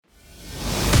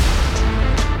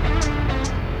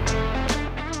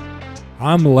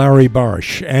I'm Larry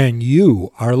Barsh, and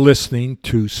you are listening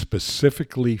to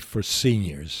Specifically for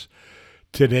Seniors.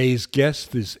 Today's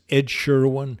guest is Ed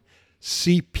Sherwin,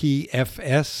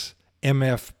 CPFS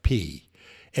MFP.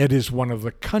 Ed is one of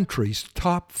the country's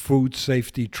top food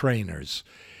safety trainers.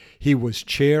 He was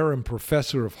chair and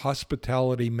professor of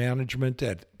hospitality management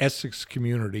at Essex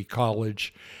Community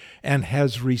College and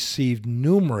has received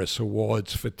numerous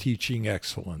awards for teaching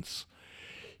excellence.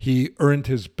 He earned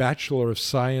his Bachelor of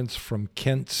Science from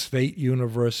Kent State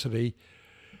University,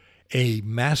 a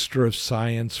Master of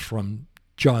Science from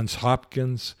Johns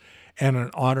Hopkins, and an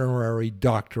honorary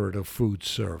doctorate of food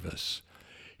service.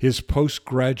 His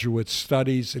postgraduate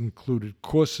studies included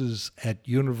courses at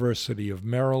University of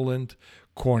Maryland,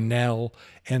 Cornell,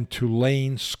 and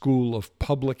Tulane School of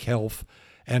Public Health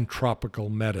and Tropical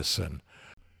Medicine.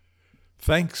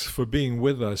 Thanks for being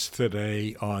with us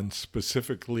today on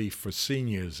Specifically for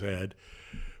Seniors, Ed.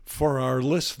 For our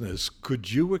listeners,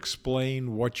 could you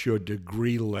explain what your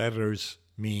degree letters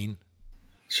mean?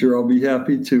 Sure, I'll be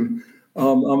happy to.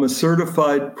 I'm a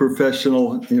certified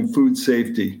professional in food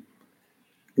safety,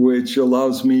 which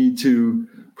allows me to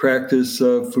practice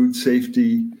food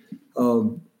safety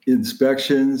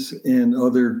inspections and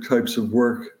other types of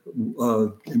work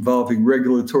involving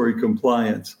regulatory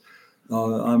compliance.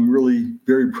 I'm really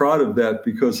very proud of that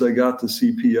because I got the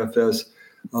CPFS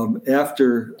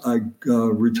after I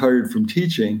retired from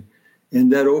teaching, and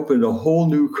that opened a whole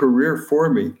new career for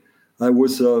me. I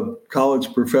was a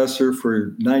college professor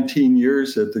for 19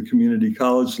 years at the community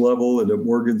college level and at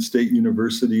Morgan State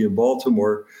University in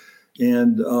Baltimore,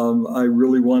 and I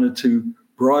really wanted to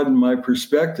broaden my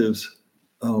perspectives.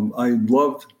 I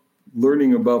loved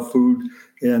learning about food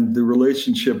and the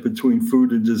relationship between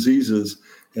food and diseases,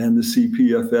 and the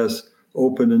CPFS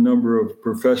opened a number of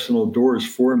professional doors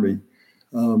for me.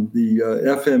 The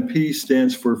FMP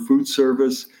stands for Food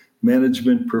Service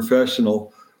Management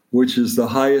Professional, which is the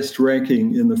highest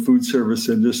ranking in the food service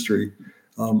industry.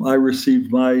 I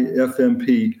received my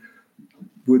FMP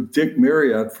with Dick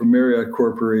Marriott from Marriott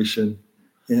Corporation,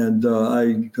 and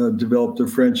I developed a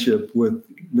friendship with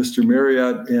Mr.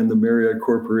 Marriott and the Marriott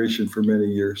Corporation for many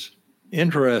years.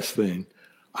 Interesting.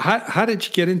 How did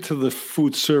you get into the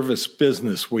food service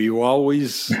business? Were you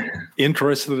always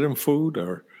interested in food,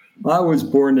 or? I was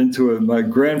born into it. My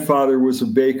grandfather was a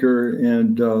baker,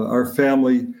 and our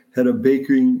family had a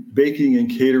baking and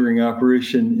catering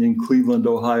operation in Cleveland,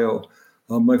 Ohio.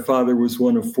 My father was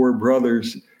one of four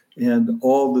brothers, and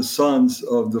all the sons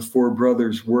of the four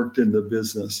brothers worked in the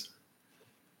business.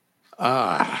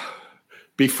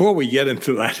 Before we get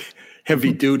into that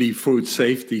heavy-duty food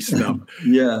safety stuff,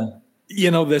 yeah. You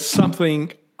know, there's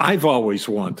something I've always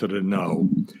wanted to know.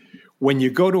 When you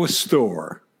go to a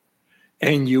store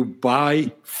and you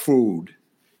buy food,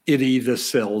 it either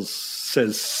says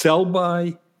sell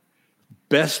by,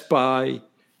 best by,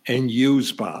 and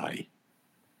use by.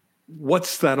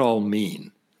 What's that all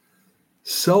mean?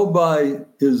 Sell by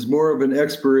is more of an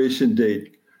expiration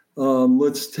date.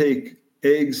 Let's take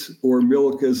eggs or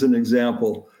milk as an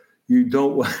example. You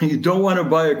don't want to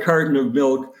buy a carton of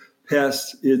milk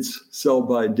past its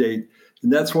sell-by date.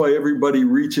 And that's why everybody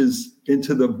reaches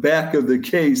into the back of the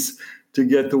case to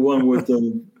get the one with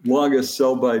the longest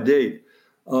sell-by date.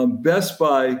 Best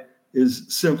by is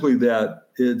simply that.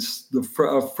 It's the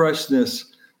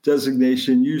freshness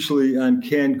designation, usually on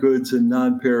canned goods and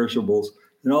non-perishables.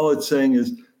 And all it's saying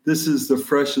is this is the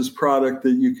freshest product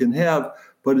that you can have,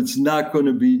 but it's not going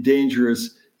to be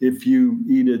dangerous if you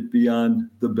eat it beyond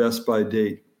the best by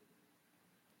date.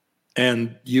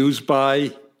 And use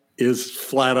by is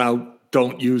flat out,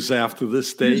 don't use after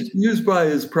this date? Use by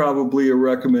is probably a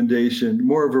recommendation,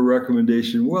 more of a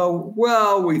recommendation. Well,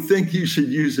 we think you should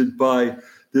use it by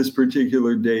this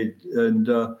particular date. And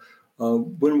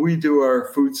when we do our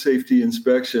food safety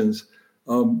inspections,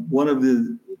 one of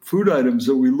the food items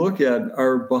that we look at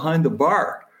are behind the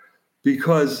bar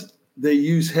because they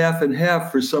use half and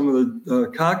half for some of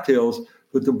the cocktails,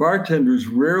 but the bartenders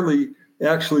rarely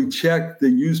actually check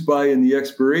the use by and the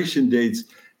expiration dates.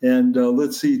 And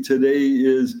let's see, today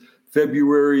is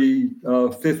February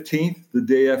 15th, the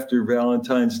day after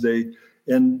Valentine's Day.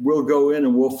 And we'll go in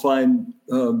and we'll find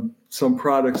some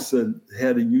products that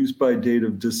had a use by date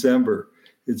of December.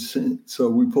 So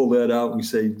we pull that out and we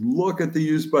say, look at the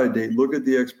use by date, look at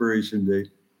the expiration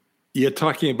date. You're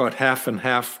talking about half and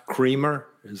half creamer?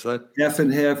 Is that? Half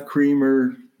and half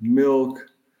creamer, milk,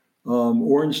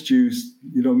 orange juice,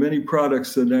 many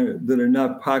products that are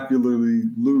not popularly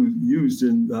used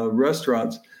in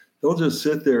restaurants, they'll just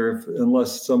sit there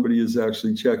unless somebody is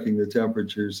actually checking the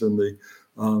temperatures and the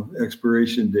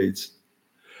expiration dates,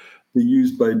 the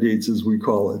use by dates as we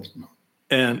call it.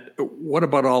 And what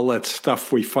about all that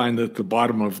stuff we find at the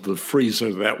bottom of the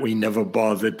freezer that we never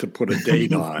bothered to put a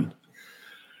date on?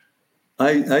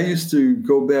 I used to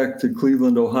go back to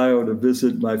Cleveland, Ohio to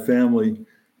visit my family,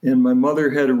 and my mother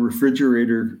had a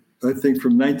refrigerator, I think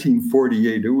from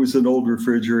 1948. It was an old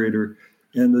refrigerator.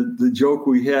 And the joke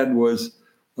we had was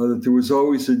that there was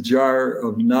always a jar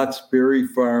of Knott's Berry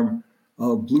Farm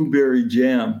blueberry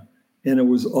jam, and it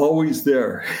was always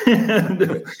there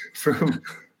and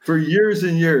for years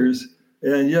and years.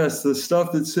 And yes, the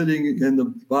stuff that's sitting in the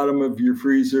bottom of your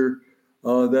freezer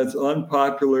that's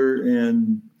unpopular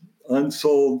and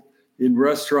unsold in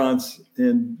restaurants,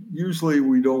 and usually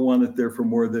we don't want it there for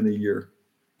more than a year.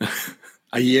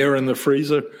 A year in the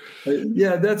freezer?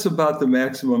 Yeah, that's about the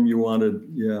maximum you wanted.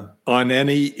 Yeah. On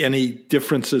any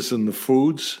differences in the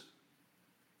foods?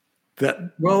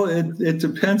 Well, it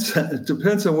depends. It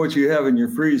depends on what you have in your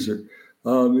freezer.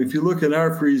 If you look in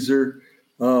our freezer,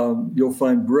 you'll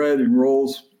find bread and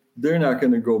rolls. They're not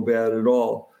going to go bad at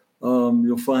all.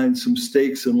 You'll find some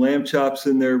steaks and lamb chops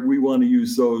in there. We want to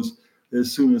use those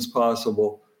as soon as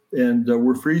possible. And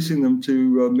we're freezing them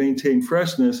to maintain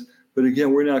freshness. But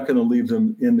again, we're not going to leave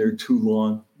them in there too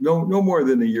long. No more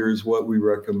than a year is what we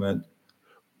recommend.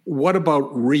 What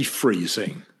about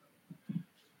refreezing?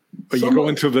 You go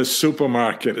into the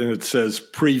supermarket and it says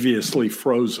previously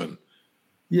frozen.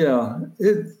 Yeah,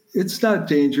 it's not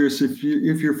dangerous. If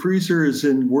your freezer is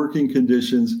in working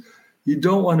conditions, you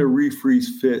don't want to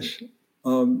refreeze fish.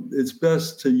 It's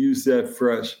best to use that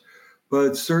fresh.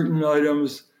 But certain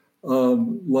items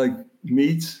like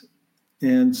meats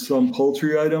and some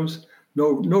poultry items,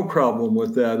 no problem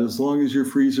with that. As long as your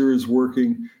freezer is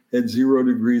working at 0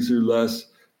 degrees or less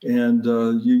and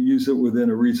you use it within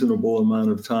a reasonable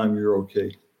amount of time, you're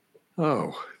okay.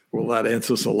 Oh, well, that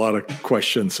answers a lot of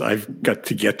questions. I've got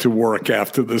to get to work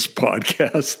after this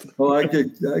podcast. Well,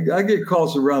 I get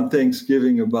calls around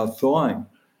Thanksgiving about thawing.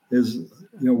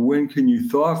 When can you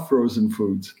thaw frozen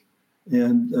foods?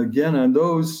 And again, on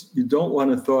those, you don't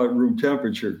want to thaw at room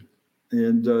temperature.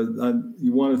 And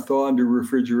you want to thaw under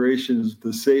refrigeration is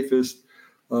the safest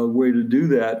way to do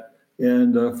that.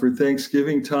 And for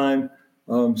Thanksgiving time,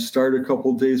 start a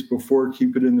couple days before,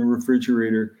 keep it in the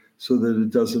refrigerator so that it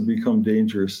doesn't become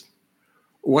dangerous.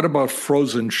 What about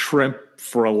frozen shrimp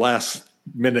for a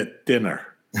last-minute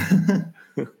dinner?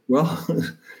 Well,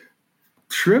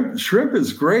 shrimp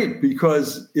is great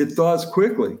because it thaws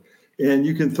quickly. And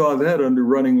you can thaw that under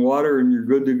running water and you're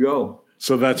good to go.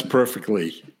 So that's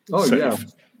perfectly safe.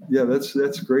 Yeah,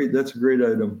 that's great. That's a great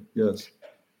item, yes.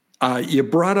 You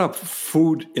brought up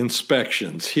food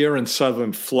inspections. Here in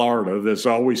southern Florida, there's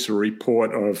always a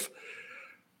report of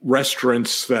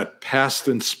restaurants that passed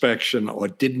inspection or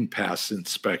didn't pass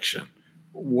inspection.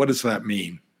 What does that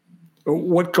mean?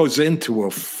 What goes into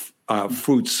a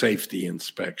food safety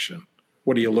inspection?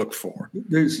 What do you look for?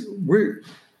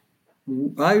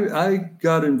 I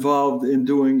got involved in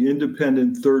doing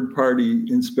independent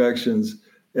third-party inspections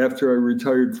after I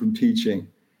retired from teaching.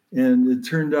 And it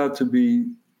turned out to be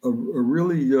a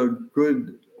really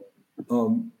good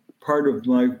part of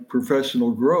my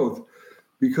professional growth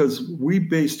because we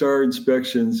based our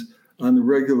inspections on the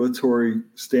regulatory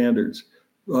standards.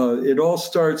 It all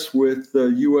starts with the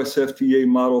US FDA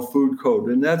Model Food Code,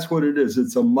 and that's what it is.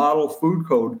 It's a model food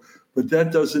code, but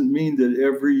that doesn't mean that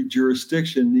every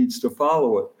jurisdiction needs to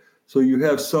follow it. So you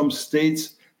have some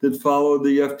states that follow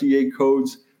the FDA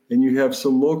codes, and you have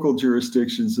some local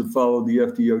jurisdictions that follow the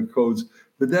FDA codes,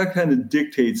 but that kind of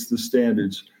dictates the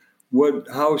standards.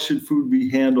 How should food be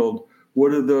handled?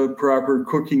 What are the proper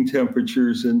cooking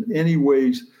temperatures and any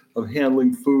ways of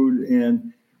handling food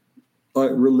and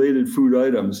related food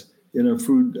items in a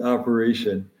food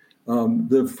operation?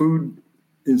 The food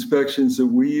inspections that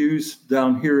we use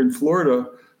down here in Florida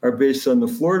are based on the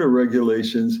Florida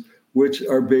regulations, which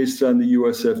are based on the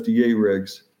US FDA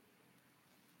regs.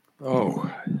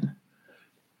 Oh,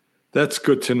 that's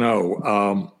good to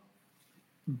know.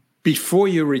 Before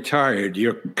you retired,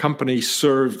 your company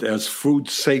served as food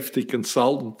safety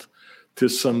consultant to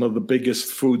some of the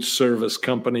biggest food service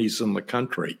companies in the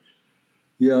country.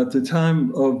 Yeah, at the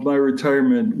time of my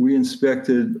retirement, we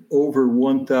inspected over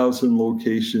 1,000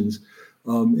 locations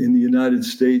in the United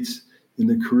States, in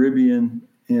the Caribbean,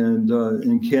 and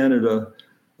in Canada.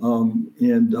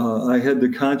 I had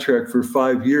the contract for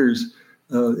 5 years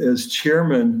as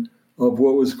chairman of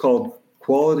what was called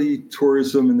Quality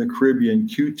Tourism in the Caribbean,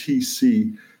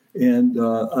 QTC. And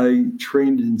I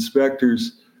trained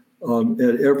inspectors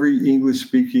at every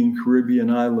English-speaking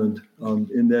Caribbean island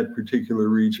in that particular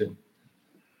region.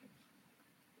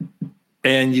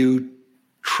 And you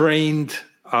trained,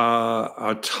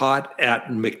 taught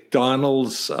at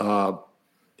McDonald's,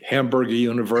 Hamburger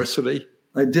University?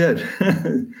 I did.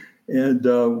 And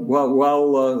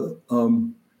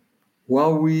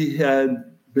while we had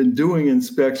been doing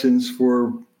inspections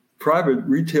for private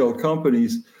retail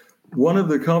companies, one of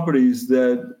the companies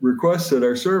that requested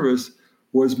our service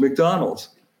was McDonald's.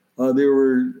 They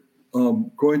were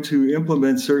going to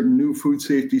implement certain new food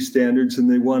safety standards, and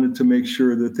they wanted to make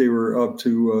sure that they were up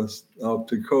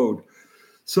to code.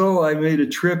 So I made a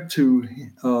trip to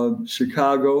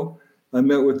Chicago. I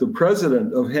met with the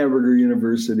president of Hamburger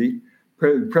University,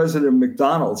 president of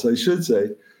McDonald's, I should say,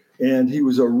 and he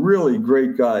was a really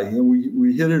great guy, and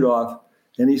we hit it off.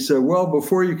 And he said, well,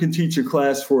 before you can teach a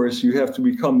class for us, you have to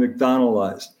become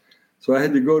McDonaldized. So I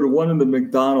had to go to one of the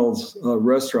McDonald's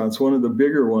restaurants, one of the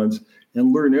bigger ones,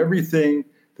 and learn everything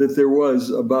that there was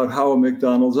about how a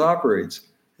McDonald's operates.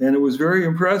 And it was very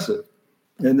impressive.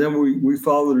 And then we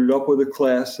followed it up with a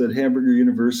class at Hamburger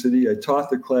University. I taught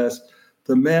the class.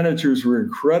 The managers were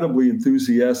incredibly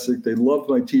enthusiastic. They loved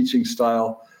my teaching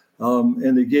style.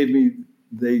 And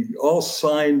they all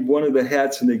signed one of the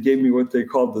hats, and they gave me what they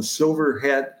called the Silver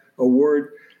Hat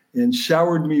Award and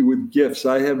showered me with gifts.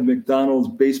 I have McDonald's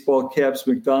baseball caps,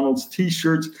 McDonald's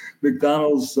T-shirts,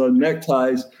 McDonald's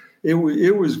neckties. It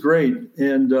was great,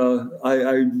 and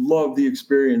I loved the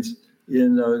experience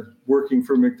in working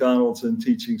for McDonald's and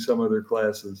teaching some of their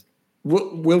classes.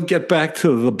 We'll get back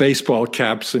to the baseball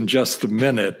caps in just a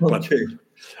minute, Okay.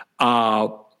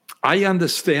 But I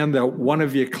understand that one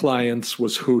of your clients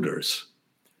was Hooters.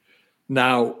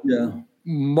 Now, yeah.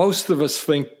 Most of us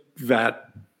think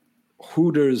that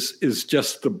Hooters is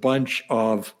just a bunch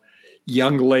of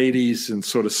young ladies in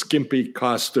sort of skimpy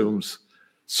costumes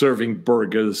serving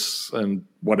burgers and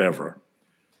whatever.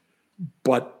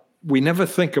 But we never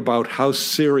think about how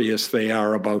serious they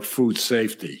are about food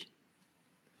safety.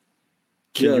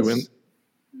 Yes.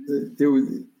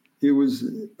 It was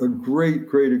a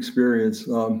great experience.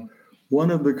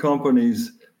 One of the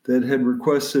companies that had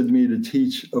requested me to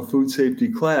teach a food safety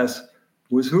class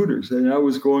was Hooters. And I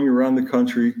was going around the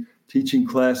country teaching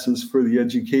classes for the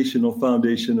Educational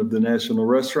Foundation of the National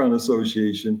Restaurant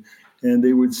Association. And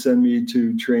they would send me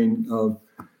to train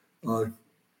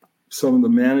some of the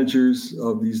managers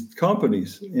of these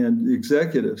companies and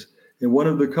executives. And one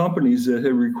of the companies that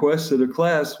had requested a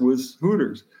class was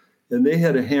Hooters. And they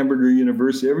had a Hamburger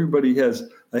University. Everybody has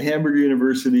a Hamburger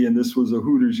University, and this was a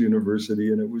Hooters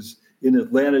University, and it was in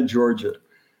Atlanta, Georgia.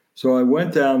 So I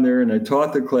went down there and I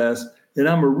taught the class, and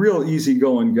I'm a real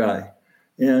easygoing guy.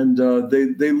 And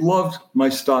they loved my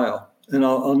style. And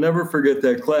I'll never forget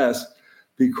that class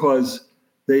because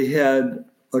they had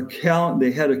a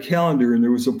calendar, and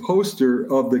there was a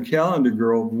poster of the calendar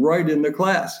girl right in the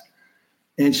class.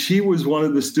 And she was one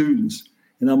of the students.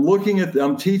 And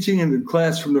I'm teaching in the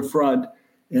class from the front,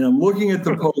 and I'm looking at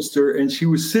the poster, and she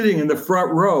was sitting in the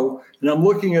front row, and I'm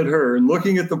looking at her and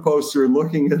looking at the poster and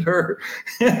looking at her.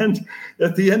 And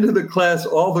at the end of the class,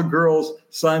 all the girls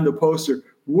signed the poster,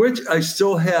 which I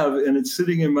still have, and it's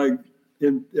sitting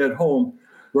at home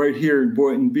right here in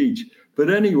Boynton Beach.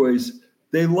 But anyways,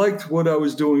 they liked what I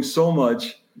was doing so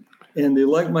much, and they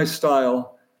liked my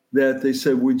style, that they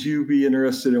said, would you be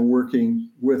interested in working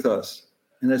with us?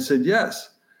 And I said, yes.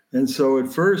 And so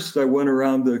at first I went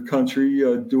around the country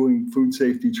doing food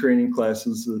safety training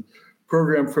classes. The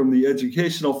program from the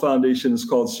Educational Foundation is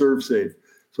called ServSafe.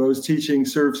 So I was teaching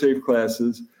ServSafe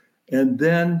classes. And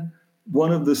then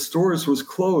one of the stores was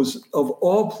closed, of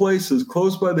all places,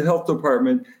 closed by the health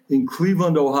department in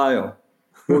Cleveland, Ohio.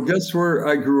 Well, guess where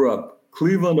I grew up?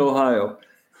 Cleveland, Ohio.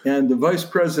 And the vice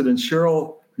president,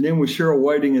 her name was Cheryl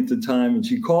Whiting at the time, and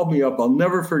she called me up. I'll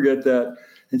never forget that.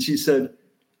 And she said,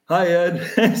 hi,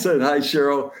 Ed. I said, hi,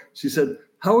 Cheryl. She said,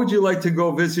 how would you like to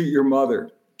go visit your mother?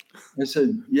 I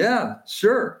said, yeah,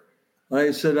 sure.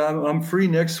 I said, I'm free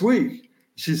next week.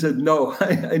 She said, no,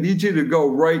 I need you to go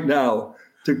right now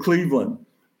to Cleveland.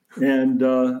 And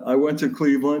I went to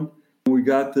Cleveland. We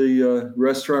got the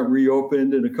restaurant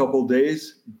reopened in a couple of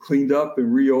days, cleaned up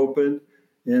and reopened.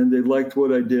 And they liked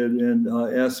what I did and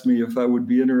asked me if I would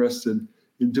be interested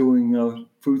in doing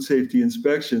food safety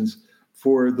inspections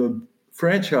for the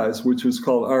franchise, which was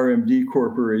called RMD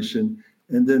Corporation.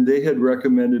 And then they had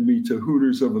recommended me to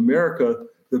Hooters of America,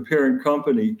 the parent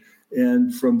company.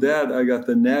 And from that, I got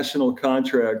the national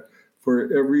contract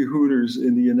for every Hooters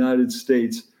in the United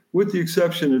States, with the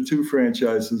exception of 2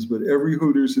 franchises, but every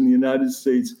Hooters in the United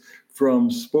States from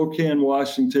Spokane,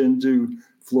 Washington to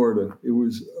Florida. It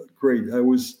was great. I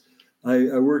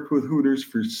worked with Hooters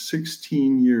for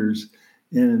 16 years.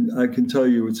 And I can tell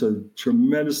you, it's a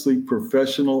tremendously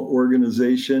professional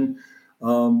organization.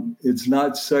 It's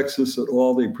not sexist at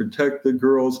all. They protect the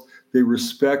girls. They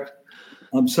respect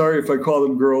I'm sorry if I call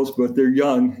them girls, but they're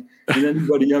young, and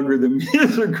anybody younger than me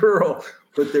is a girl.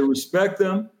 But they respect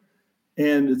them,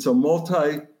 and it's a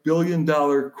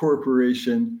multi-billion-dollar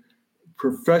corporation,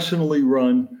 professionally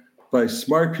run by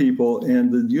smart people,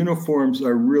 and the uniforms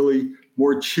are really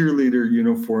more cheerleader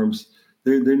uniforms.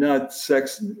 They're not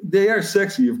sexy. They are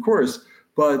sexy, of course,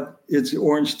 but it's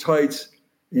orange tights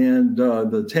and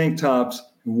the tank tops,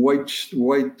 white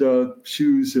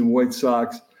shoes and white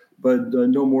socks, but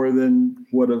no more than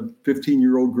what a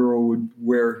 15-year-old girl would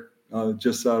wear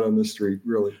just out on the street,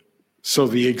 really. So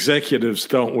the executives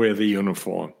don't wear the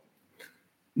uniform?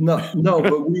 No,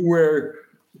 but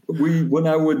when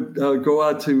I would go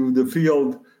out to the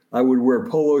field, I would wear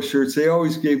polo shirts. They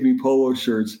always gave me polo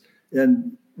shirts.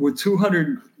 And with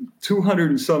 200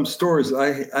 and some stores,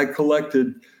 I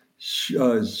collected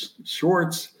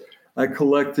shorts. I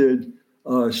collected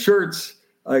shirts.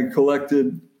 I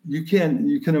collected, you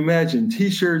can imagine,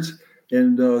 T-shirts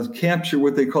and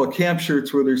what they call camp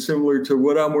shirts, where they're similar to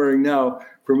what I'm wearing now,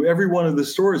 from every one of the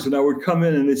stores. And I would come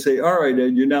in and they'd say, all right,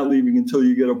 Ed, you're not leaving until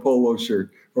you get a polo shirt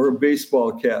or a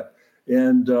baseball cap.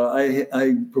 And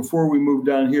I before we moved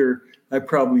down here, I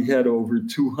probably had over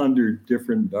 200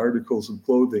 different articles of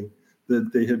clothing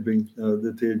that they had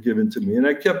given to me, and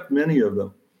I kept many of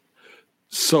them.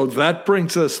 So that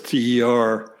brings us to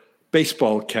your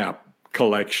baseball cap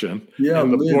collection. Yeah,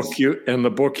 and the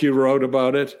book you wrote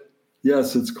about it.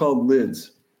 Yes, it's called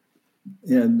Lids,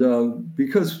 and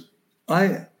because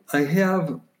I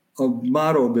have a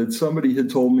motto that somebody had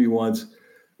told me once: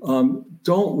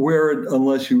 don't wear it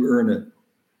unless you earn it.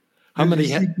 How many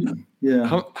hats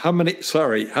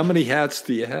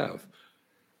do you have?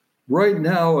 Right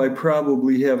now, I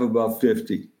probably have about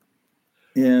 50.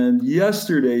 And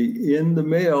yesterday, in the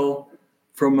mail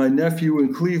from my nephew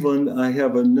in Cleveland, I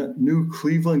have a new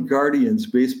Cleveland Guardians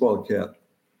baseball cap.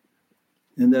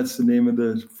 And that's the name of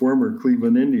the former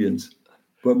Cleveland Indians.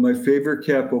 But my favorite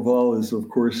cap of all is, of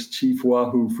course, Chief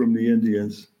Wahoo from the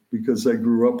Indians, because I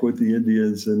grew up with the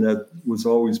Indians, and that was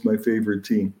always my favorite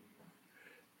team.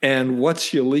 And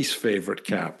what's your least favorite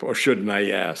cap, or shouldn't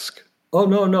I ask? Oh,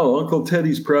 no, Uncle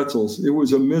Teddy's Pretzels. It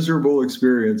was a miserable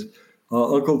experience.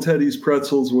 Uncle Teddy's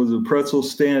Pretzels was a pretzel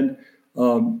stand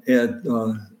in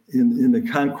the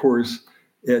concourse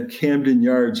at Camden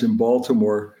Yards in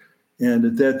Baltimore. And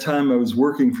at that time, I was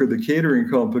working for the catering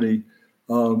company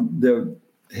that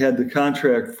had the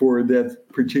contract for that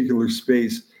particular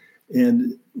space.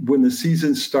 And when the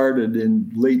season started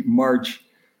in late March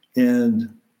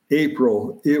and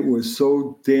April, it was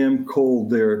so damn cold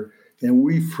there, and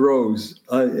we froze.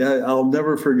 I'll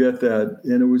never forget that.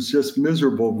 And it was just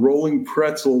miserable, rolling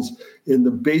pretzels in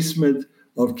the basement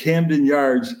of Camden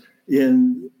Yards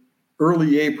in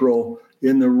early April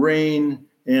in the rain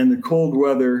and the cold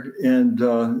weather. And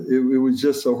it was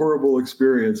just a horrible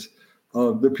experience.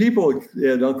 The people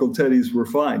at Uncle Teddy's were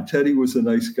fine. Teddy was a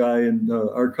nice guy, and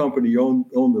our company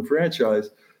owned the franchise,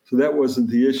 so that wasn't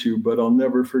the issue. But I'll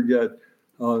never forget,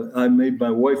 I made my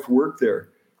wife work there.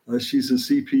 She's a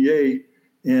CPA,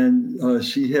 and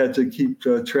she had to keep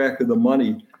track of the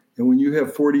money. And when you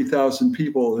have 40,000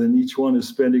 people and each one is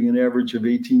spending an average of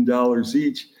 $18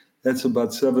 each, that's about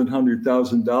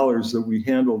 $700,000 that we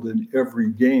handled in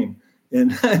every game.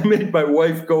 And I made my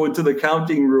wife go into the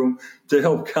counting room to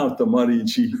help count the money, and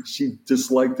she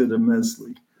disliked it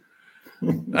immensely.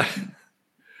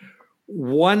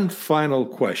 One final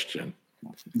question.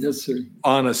 Yes, sir.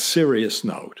 On a serious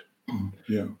note.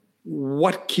 Yeah.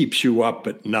 What keeps you up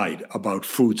at night about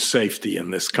food safety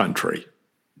in this country?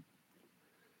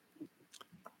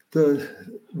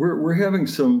 We're having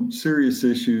some serious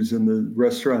issues in the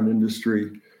restaurant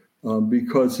industry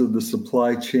because of the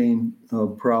supply chain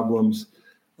problems.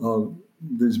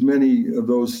 There's many of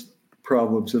those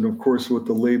problems, and of course with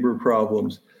the labor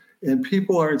problems. And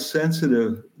people aren't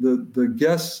sensitive. The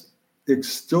guests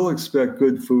still expect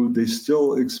good food. They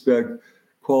still expect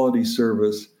quality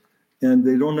service. And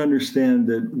they don't understand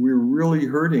that we're really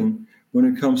hurting when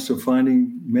it comes to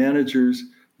finding managers,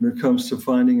 when it comes to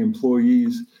finding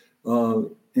employees,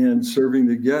 and serving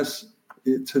the guests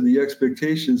to the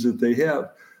expectations that they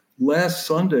have. Last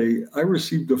Sunday, I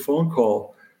received a phone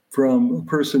call from a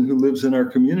person who lives in our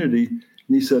community, and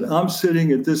he said, I'm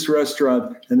sitting at this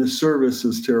restaurant and the service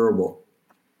is terrible.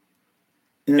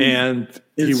 And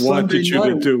he wanted you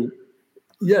to do...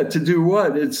 Yeah, to do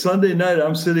what? It's Sunday night.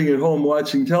 I'm sitting at home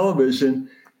watching television,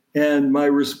 and my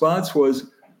response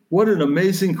was, what an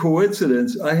amazing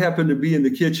coincidence. I happen to be in the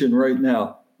kitchen right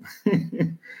now.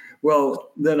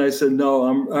 Well, then I said, no,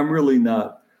 I'm really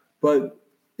not. But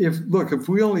if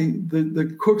we only,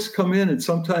 the cooks come in, and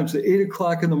sometimes at 8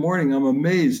 o'clock in the morning, I'm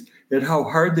amazed at how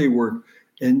hard they work.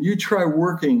 And you try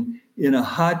working in a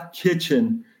hot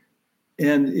kitchen,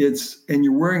 and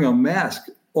you're wearing a mask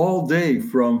all day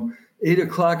from 8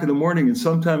 o'clock in the morning. And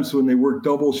sometimes when they work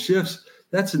double shifts,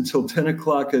 that's until 10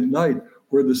 o'clock at night,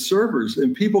 where the servers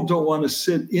and people don't want to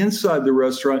sit inside the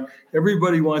restaurant.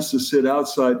 Everybody wants to sit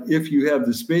outside if you have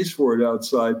the space for it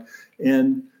outside.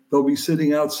 And they'll be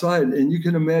sitting outside. And you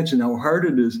can imagine how hard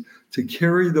it is to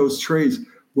carry those trays.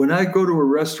 When I go to a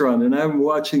restaurant and I'm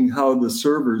watching how the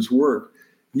servers work,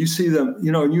 you see them,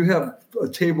 and you have a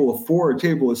table of 4, a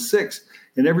table of 6,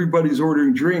 and everybody's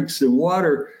ordering drinks and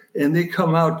water, and they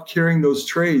come out carrying those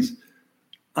trays.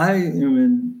 I am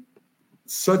in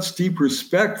such deep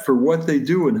respect for what they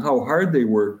do and how hard they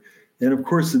work. And of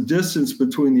course, the distance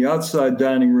between the outside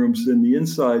dining rooms and the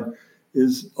inside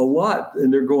is a lot.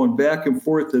 And they're going back and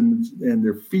forth, and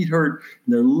their feet hurt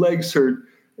and their legs hurt.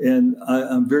 And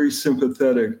I'm very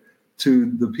sympathetic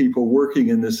to the people working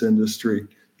in this industry.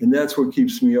 And that's what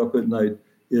keeps me up at night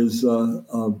is,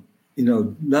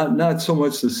 not so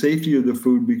much the safety of the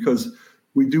food, because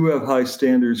we do have high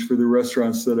standards for the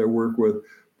restaurants that I work with,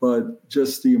 but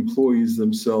just the employees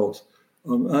themselves.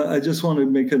 I just want to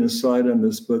make an aside on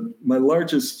this, but my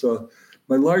largest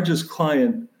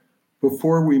client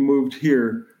before we moved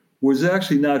here was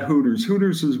actually not Hooters.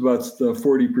 Hooters was about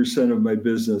 40% of my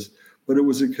business, but it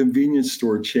was a convenience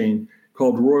store chain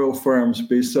called Royal Farms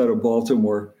based out of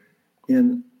Baltimore.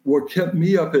 And what kept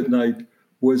me up at night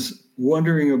was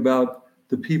wondering about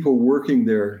the people working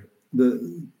there,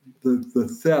 the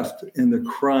theft and the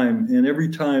crime. And every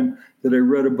time that I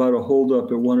read about a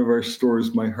holdup at one of our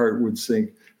stores, my heart would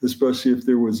sink, especially if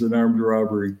there was an armed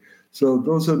robbery. So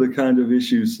those are the kind of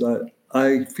issues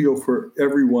I feel for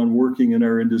everyone working in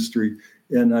our industry.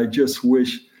 And I just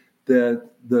wish that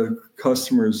the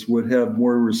customers would have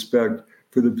more respect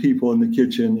for the people in the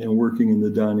kitchen and working in the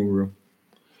dining room.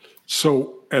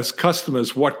 So as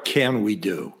customers, what can we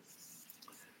do?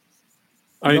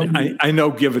 I know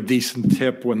give a decent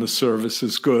tip when the service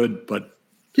is good, but...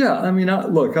 Yeah,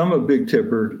 look, I'm a big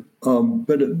tipper,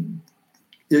 but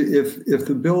if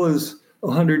the bill is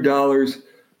 $100,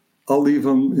 I'll leave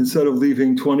them, instead of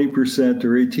leaving 20% or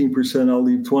 18%, I'll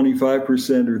leave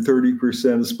 25% or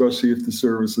 30%, especially if the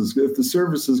service is good. If the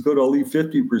service is good, I'll leave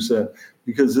 50%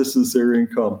 because this is their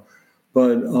income.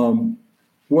 But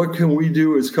what can we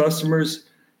do as customers?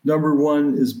 Number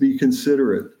one is be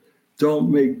considerate.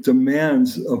 Don't make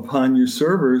demands upon your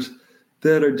servers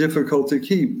that are difficult to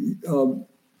keep.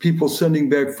 People sending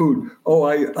back food. Oh,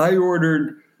 I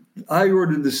ordered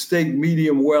the steak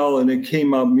medium well and it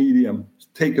came out medium.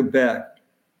 Take it back.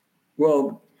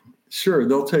 Well, sure,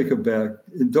 they'll take it back.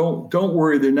 And don't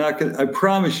worry, they're not going. I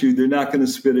promise you, they're not going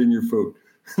to spit in your food.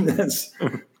 That's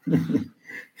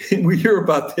we hear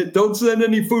about that. Don't send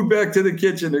any food back to the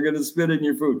kitchen. They're going to spit in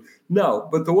your food. No,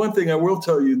 but the one thing I will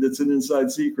tell you that's an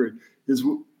inside secret is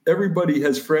everybody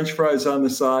has French fries on the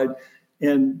side,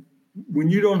 and when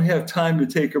you don't have time to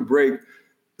take a break,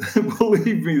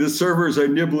 believe me, the servers are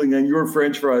nibbling on your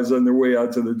French fries on their way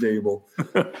out to the table.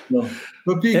 No.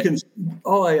 But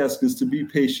all I ask is to be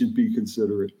patient, be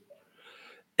considerate.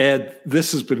 Ed,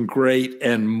 this has been great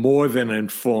and more than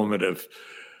informative.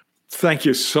 Thank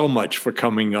you so much for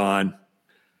coming on.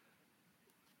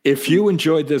 If you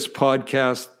enjoyed this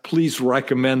podcast, please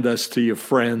recommend us to your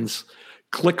friends.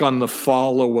 Click on the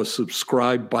follow or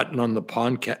subscribe button on the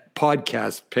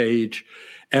podcast page,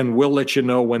 and we'll let you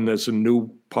know when there's a new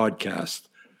podcast.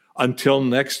 Until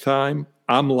next time,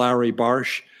 I'm Larry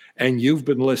Barsh, and you've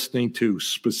been listening to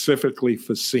Specifically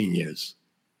for Seniors.